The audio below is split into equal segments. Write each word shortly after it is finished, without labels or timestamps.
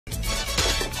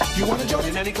You wanna join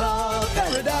in any club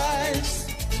paradise?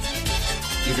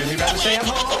 You'd really rather stay at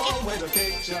home where the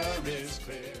picture is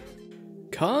clear.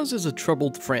 Cars is a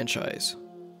troubled franchise.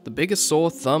 The biggest sore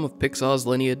thumb of Pixar's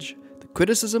lineage, the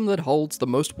criticism that holds the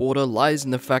most water lies in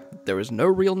the fact that there is no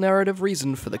real narrative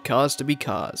reason for the cars to be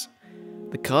cars.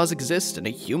 The cars exist in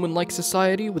a human-like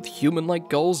society with human-like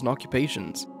goals and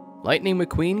occupations. Lightning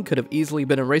McQueen could have easily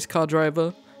been a race car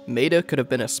driver, Mater could have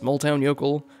been a small-town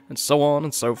yokel, and so on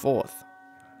and so forth.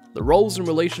 The roles and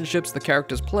relationships the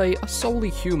characters play are solely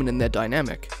human in their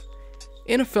dynamic.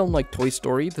 In a film like Toy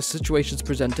Story, the situations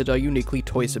presented are uniquely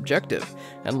toy subjective,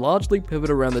 and largely pivot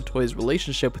around the toys'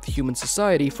 relationship with human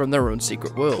society from their own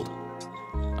secret world.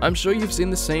 I'm sure you've seen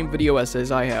the same video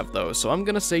essays I have though, so I'm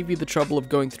gonna save you the trouble of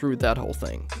going through that whole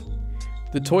thing.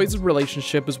 The toys'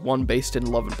 relationship is one based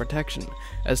in love and protection,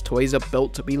 as toys are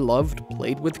built to be loved,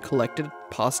 played with, collected,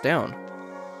 passed down.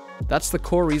 That's the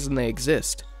core reason they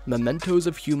exist, mementos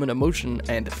of human emotion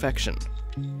and affection.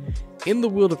 In the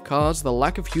world of cars, the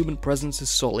lack of human presence is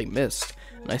sorely missed,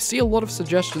 and I see a lot of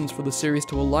suggestions for the series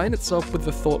to align itself with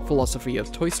the thought philosophy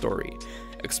of Toy Story,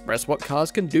 express what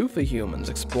cars can do for humans,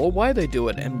 explore why they do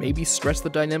it, and maybe stress the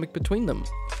dynamic between them.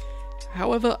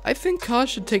 However, I think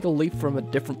Cars should take a leaf from a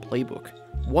different playbook,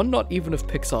 one not even of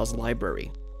Pixar's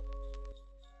library.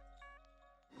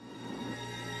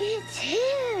 It's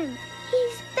him!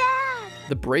 He's back!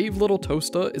 The Brave Little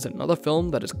Toaster is another film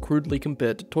that is crudely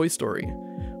compared to Toy Story,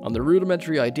 on the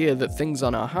rudimentary idea that things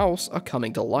on our house are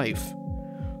coming to life.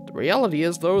 The reality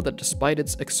is, though, that despite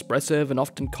its expressive and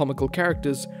often comical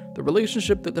characters, the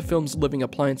relationship that the film's living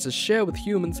appliances share with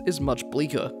humans is much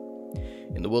bleaker.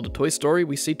 In the world of Toy Story,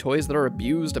 we see toys that are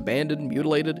abused, abandoned,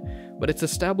 mutilated, but it's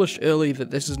established early that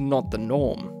this is not the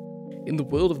norm. In the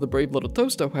world of the Brave Little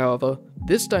Toaster, however,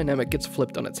 this dynamic gets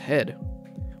flipped on its head.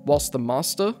 Whilst the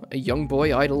Master, a young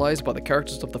boy idolized by the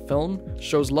characters of the film,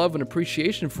 shows love and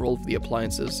appreciation for all of the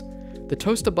appliances, the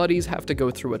Toaster Buddies have to go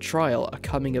through a trial, a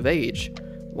coming of age.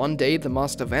 One day, the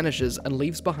Master vanishes and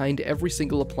leaves behind every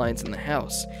single appliance in the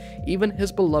house, even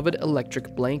his beloved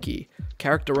electric blankie,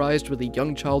 characterized with a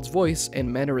young child's voice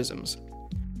and mannerisms.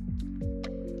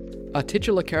 Our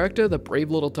titular character, the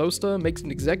Brave Little Toaster, makes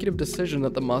an executive decision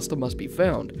that the Master must be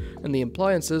found, and the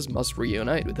appliances must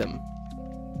reunite with him.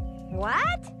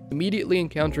 What? Immediately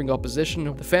encountering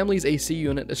opposition, the family's AC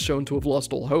unit is shown to have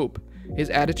lost all hope. His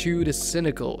attitude is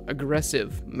cynical,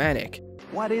 aggressive, manic.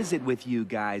 What is it with you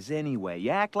guys anyway? You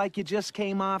act like you just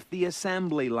came off the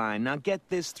assembly line. Now get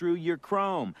this through your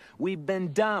chrome. We've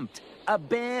been dumped.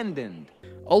 Abandoned.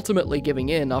 Ultimately giving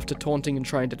in after taunting and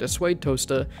trying to dissuade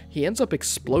Toaster, he ends up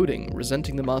exploding,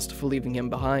 resenting the Master for leaving him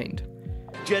behind.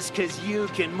 Just 'cause you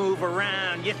can move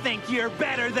around, you think you're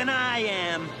better than I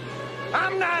am.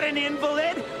 I'm not an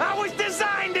invalid. I was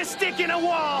designed to stick in a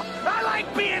wall. I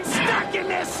like being stuck in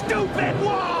this stupid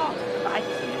wall. I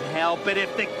can't help it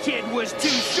if the kid was too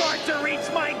short to reach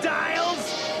my dials.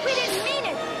 We didn't mean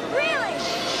it! Really!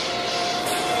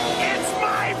 It's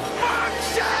my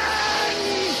function!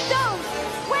 Don't!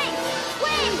 Wait!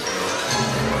 Wait!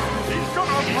 He's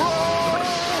gonna blow!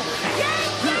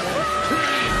 Yank the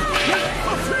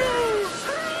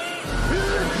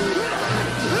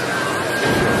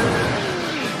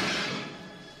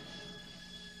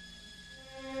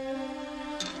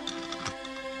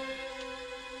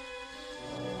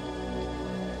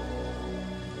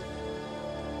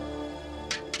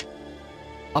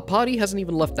Our party hasn't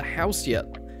even left the house yet,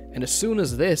 and as soon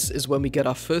as this is when we get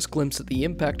our first glimpse at the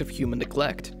impact of human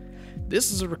neglect.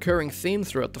 This is a recurring theme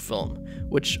throughout the film,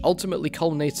 which ultimately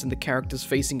culminates in the characters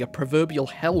facing a proverbial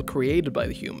hell created by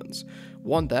the humans,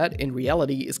 one that, in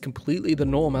reality, is completely the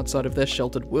norm outside of their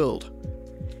sheltered world.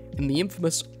 In the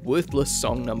infamous Worthless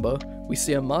song number, we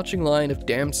see a marching line of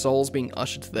damned souls being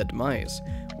ushered to their demise.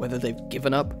 Whether they've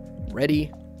given up, ready,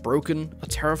 broken, or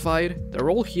terrified, they're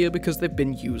all here because they've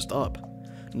been used up.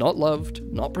 Not loved,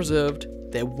 not preserved,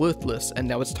 they're worthless and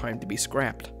now it's time to be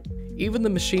scrapped. Even the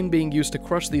machine being used to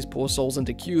crush these poor souls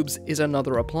into cubes is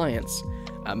another appliance,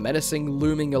 a menacing,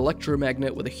 looming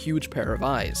electromagnet with a huge pair of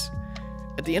eyes.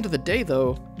 At the end of the day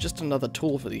though, just another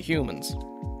tool for the humans.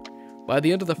 By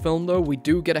the end of the film though, we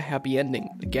do get a happy ending.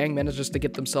 The gang manages to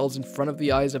get themselves in front of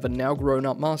the eyes of a now grown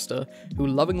up master, who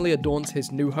lovingly adorns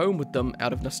his new home with them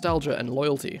out of nostalgia and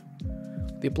loyalty.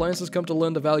 The appliances come to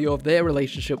learn the value of their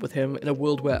relationship with him in a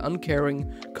world where uncaring,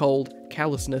 cold,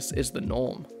 callousness is the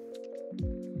norm.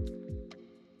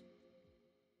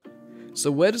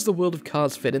 So where does the world of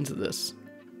cars fit into this?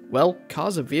 Well,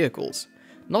 cars are vehicles.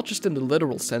 Not just in the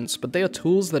literal sense, but they are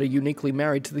tools that are uniquely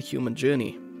married to the human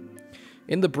journey.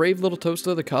 In The Brave Little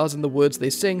Toaster, the cars and the words they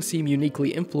sing seem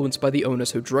uniquely influenced by the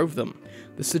owners who drove them,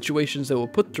 the situations they were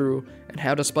put through, and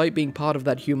how despite being part of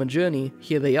that human journey,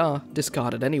 here they are,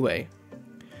 discarded anyway.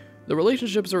 The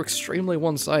relationships are extremely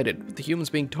one-sided, with the humans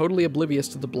being totally oblivious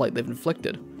to the blight they've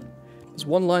inflicted. There's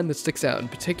one line that sticks out in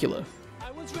particular.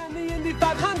 I once ran the Indy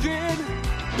 500.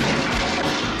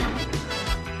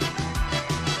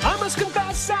 I must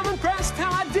confess I'm impressed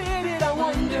how I did it. I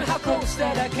wonder how close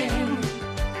that I came.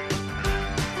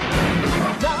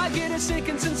 Now I get a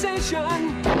sinking sensation.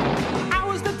 I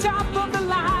was the top of the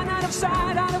line, out of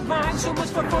sight, out of mind. So much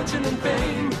for fortune and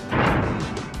fame.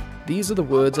 These are the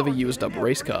words of a used up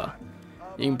race car.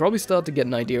 You can probably start to get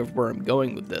an idea of where I'm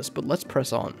going with this, but let's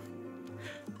press on.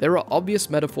 There are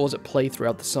obvious metaphors at play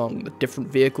throughout the song, that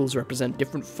different vehicles represent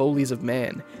different follies of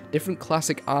man, different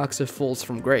classic arcs of falls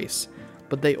from grace,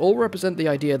 but they all represent the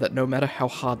idea that no matter how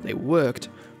hard they worked,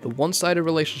 the one-sided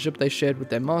relationship they shared with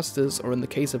their masters, or in the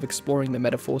case of exploring the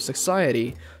metaphor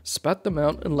society, spat them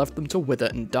out and left them to wither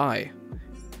and die.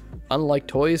 Unlike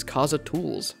toys, cars are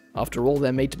tools. After all,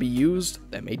 they're made to be used,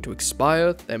 they're made to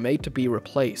expire, they're made to be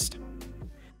replaced.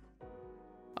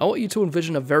 I want you to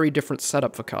envision a very different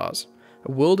setup for cars.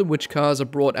 A world in which cars are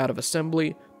brought out of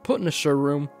assembly, put in a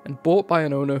showroom, and bought by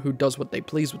an owner who does what they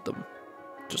please with them.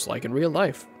 Just like in real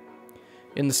life.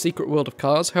 In the secret world of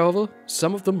cars, however,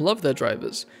 some of them love their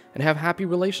drivers, and have happy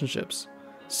relationships.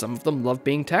 Some of them love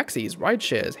being taxis,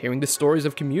 rideshares, hearing the stories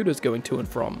of commuters going to and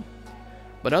from.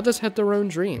 But others had their own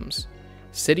dreams.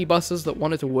 City buses that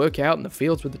wanted to work out in the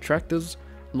fields with the tractors,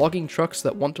 logging trucks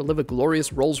that want to live a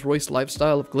glorious Rolls-Royce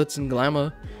lifestyle of glitz and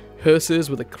glamour, hearses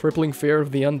with a crippling fear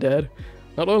of the undead.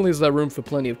 Not only is there room for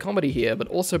plenty of comedy here, but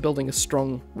also building a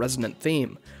strong, resonant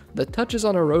theme that touches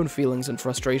on our own feelings and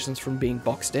frustrations from being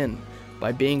boxed in,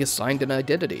 by being assigned an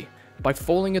identity, by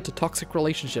falling into toxic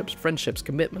relationships, friendships,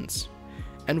 commitments.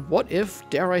 And what if,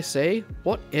 dare I say,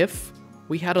 what if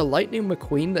we had a Lightning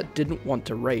McQueen that didn't want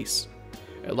to race?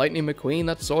 A Lightning McQueen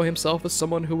that saw himself as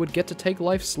someone who would get to take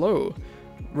life slow,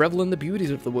 revel in the beauties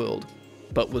of the world,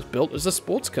 but was built as a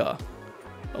sports car.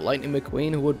 A Lightning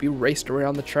McQueen who would be raced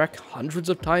around the track hundreds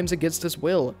of times against his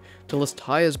will, till his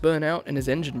tires burn out and his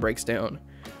engine breaks down,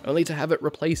 only to have it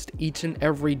replaced each and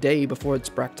every day before it's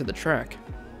back to the track.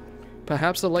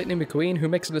 Perhaps a Lightning McQueen who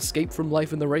makes an escape from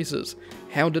life in the races,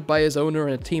 hounded by his owner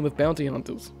and a team of bounty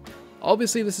hunters.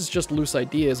 Obviously this is just loose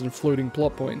ideas and floating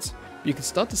plot points, but you can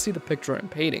start to see the picture I'm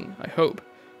painting, I hope.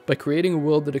 By creating a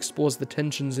world that explores the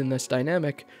tensions in this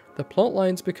dynamic, the plot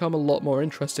lines become a lot more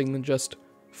interesting than just,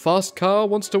 fast car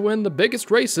wants to win the biggest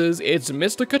races, it's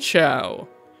Mr. Kachow.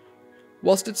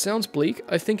 Whilst it sounds bleak,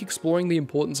 I think exploring the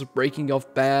importance of breaking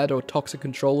off bad or toxic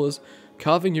controllers,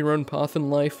 carving your own path in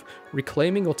life,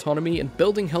 reclaiming autonomy, and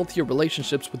building healthier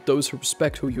relationships with those who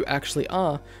respect who you actually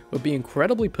are would be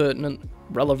incredibly pertinent,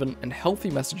 relevant, and healthy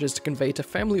messages to convey to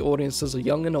family audiences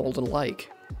young and old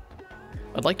alike.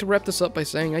 I'd like to wrap this up by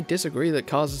saying I disagree that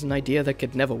Cars is an idea that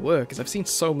could never work, as I've seen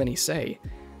so many say.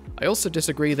 I also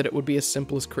disagree that it would be as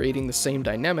simple as creating the same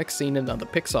dynamic seen in other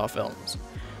Pixar films.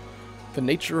 The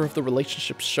nature of the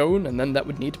relationships shown and then that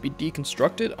would need to be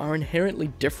deconstructed are inherently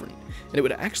different, and it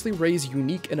would actually raise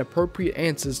unique and appropriate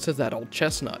answers to that old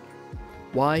chestnut.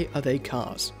 Why are they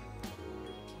cars?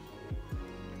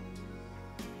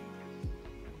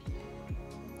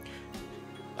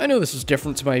 I know this is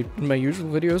different to my usual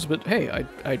videos, but hey,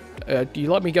 you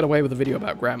let me get away with a video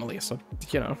about Grammarly, so,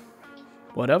 you know,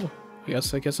 whatever.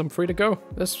 I guess I'm free to go.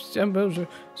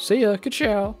 See ya,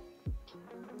 Kachow.